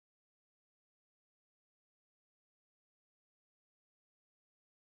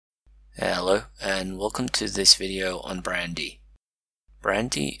Hello and welcome to this video on brandy.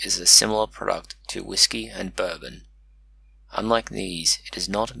 Brandy is a similar product to whiskey and bourbon. Unlike these, it is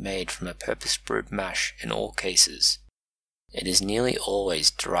not made from a purpose-brewed mash in all cases. It is nearly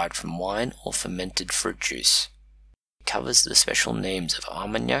always derived from wine or fermented fruit juice. It covers the special names of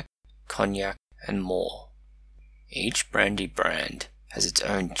Armagnac, Cognac, and more. Each brandy brand has its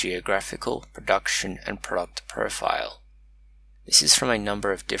own geographical, production, and product profile. This is from a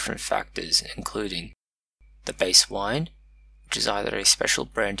number of different factors, including the base wine, which is either a special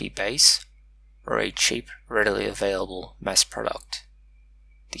brandy base or a cheap, readily available mass product,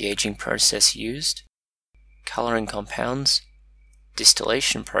 the aging process used, colouring compounds,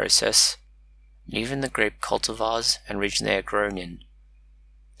 distillation process, and even the grape cultivars and region they are grown in.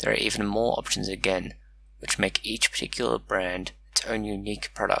 There are even more options again, which make each particular brand its own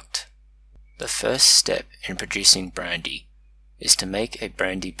unique product. The first step in producing brandy is to make a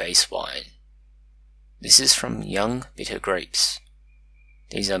brandy base wine. This is from young bitter grapes.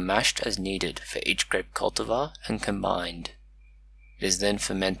 These are mashed as needed for each grape cultivar and combined. It is then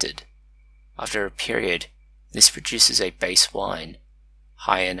fermented. After a period, this produces a base wine,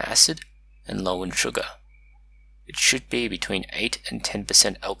 high in acid and low in sugar. It should be between 8 and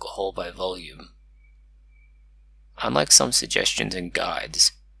 10% alcohol by volume. Unlike some suggestions and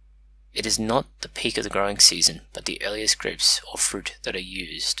guides, it is not the peak of the growing season, but the earliest grapes or fruit that are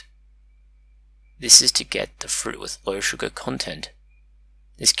used. This is to get the fruit with low sugar content.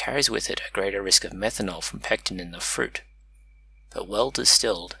 This carries with it a greater risk of methanol from pectin in the fruit, but well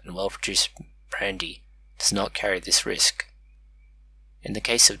distilled and well produced brandy does not carry this risk. In the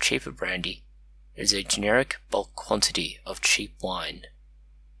case of cheaper brandy, it is a generic bulk quantity of cheap wine.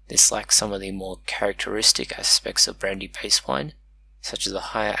 This lacks some of the more characteristic aspects of brandy base wine, such as the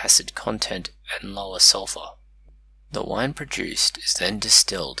higher acid content and lower sulfur. The wine produced is then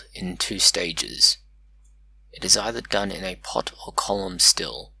distilled in 2 stages. It is either done in a pot or column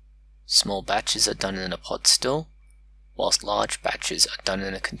still. Small batches are done in a pot still, whilst large batches are done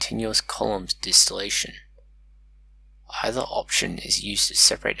in a continuous column distillation. Either option is used to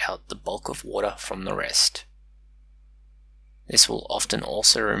separate out the bulk of water from the rest. This will often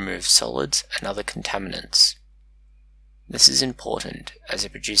also remove solids and other contaminants. This is important as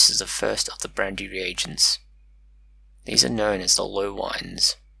it produces the first of the brandy reagents. These are known as the low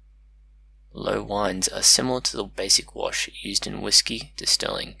wines. Low wines are similar to the basic wash used in whiskey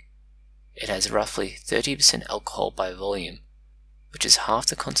distilling. It has roughly 30% alcohol by volume, which is half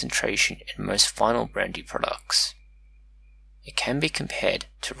the concentration in most final brandy products. It can be compared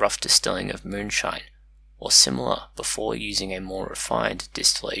to rough distilling of moonshine or similar before using a more refined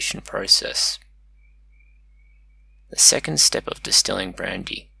distillation process. The second step of distilling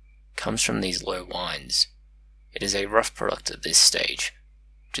brandy comes from these low wines. It is a rough product at this stage,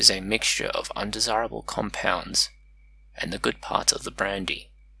 which is a mixture of undesirable compounds and the good parts of the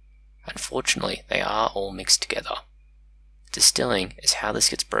brandy. Unfortunately, they are all mixed together. Distilling is how this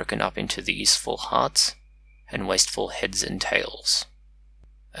gets broken up into the useful hearts and wasteful heads and tails.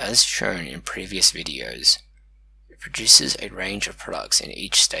 As shown in previous videos, it produces a range of products in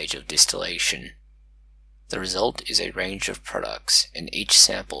each stage of distillation. The result is a range of products in each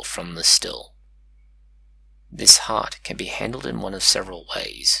sample from the still. This heart can be handled in one of several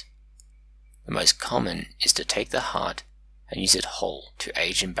ways. The most common is to take the heart and use it whole to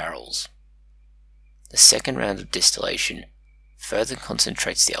age in barrels. The second round of distillation further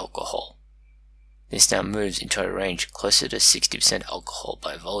concentrates the alcohol. This now moves into a range closer to 60% alcohol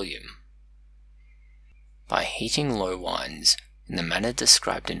by volume. By heating low wines in the manner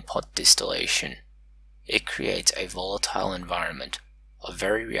described in pot distillation, it creates a volatile environment of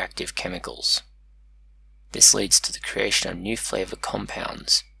very reactive chemicals. This leads to the creation of new flavour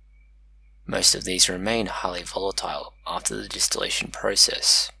compounds. Most of these remain highly volatile after the distillation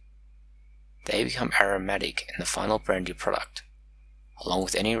process. They become aromatic in the final brandy product, along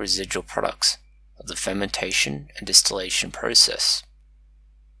with any residual products of the fermentation and distillation process.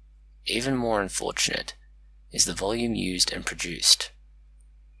 Even more unfortunate is the volume used and produced.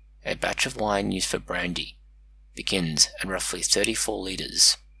 A batch of wine used for brandy begins at roughly 34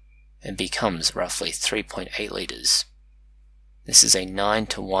 litres and becomes roughly 3.8 litres. This is a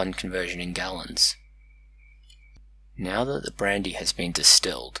 9-to-1 conversion in gallons. Now that the brandy has been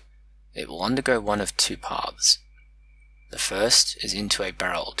distilled, it will undergo one of 2 paths. The first is into a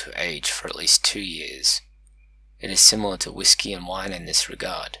barrel to age for at least 2 years. It is similar to whiskey and wine in this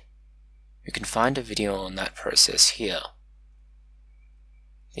regard. You can find a video on that process here.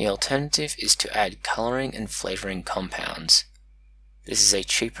 The alternative is to add colouring and flavouring compounds. This is a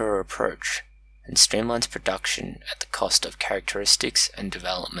cheaper approach and streamlines production at the cost of characteristics and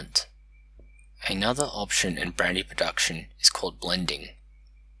development. Another option in brandy production is called blending.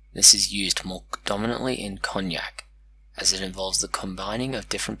 This is used more dominantly in cognac, as it involves the combining of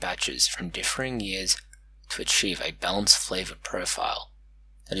different batches from differing years to achieve a balanced flavour profile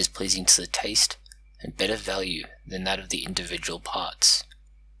that is pleasing to the taste and better value than that of the individual parts.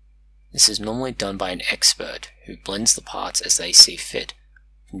 This is normally done by an expert who blends the parts as they see fit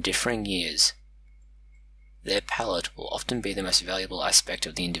from differing years. Their palate will often be the most valuable aspect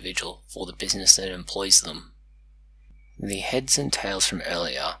of the individual for the business that employs them. The heads and tails from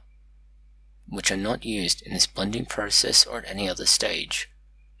earlier, which are not used in this blending process or at any other stage,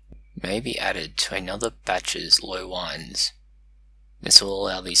 may be added to another batch's low wines. This will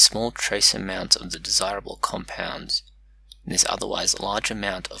allow these small trace amounts of the desirable compounds and this otherwise large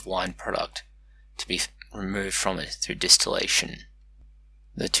amount of wine product to be removed from it through distillation.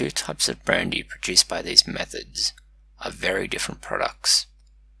 The two types of brandy produced by these methods are very different products,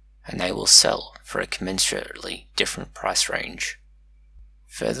 and they will sell for a commensurately different price range.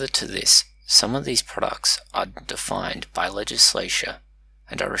 Further to this, some of these products are defined by legislature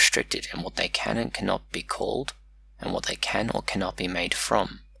and are restricted in what they can and cannot be called and what they can or cannot be made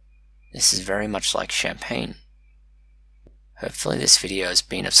from. This is very much like champagne. Hopefully this video has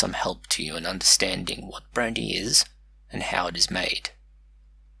been of some help to you in understanding what brandy is and how it is made.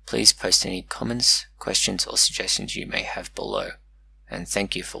 Please post any comments, questions or suggestions you may have below, and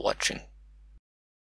thank you for watching.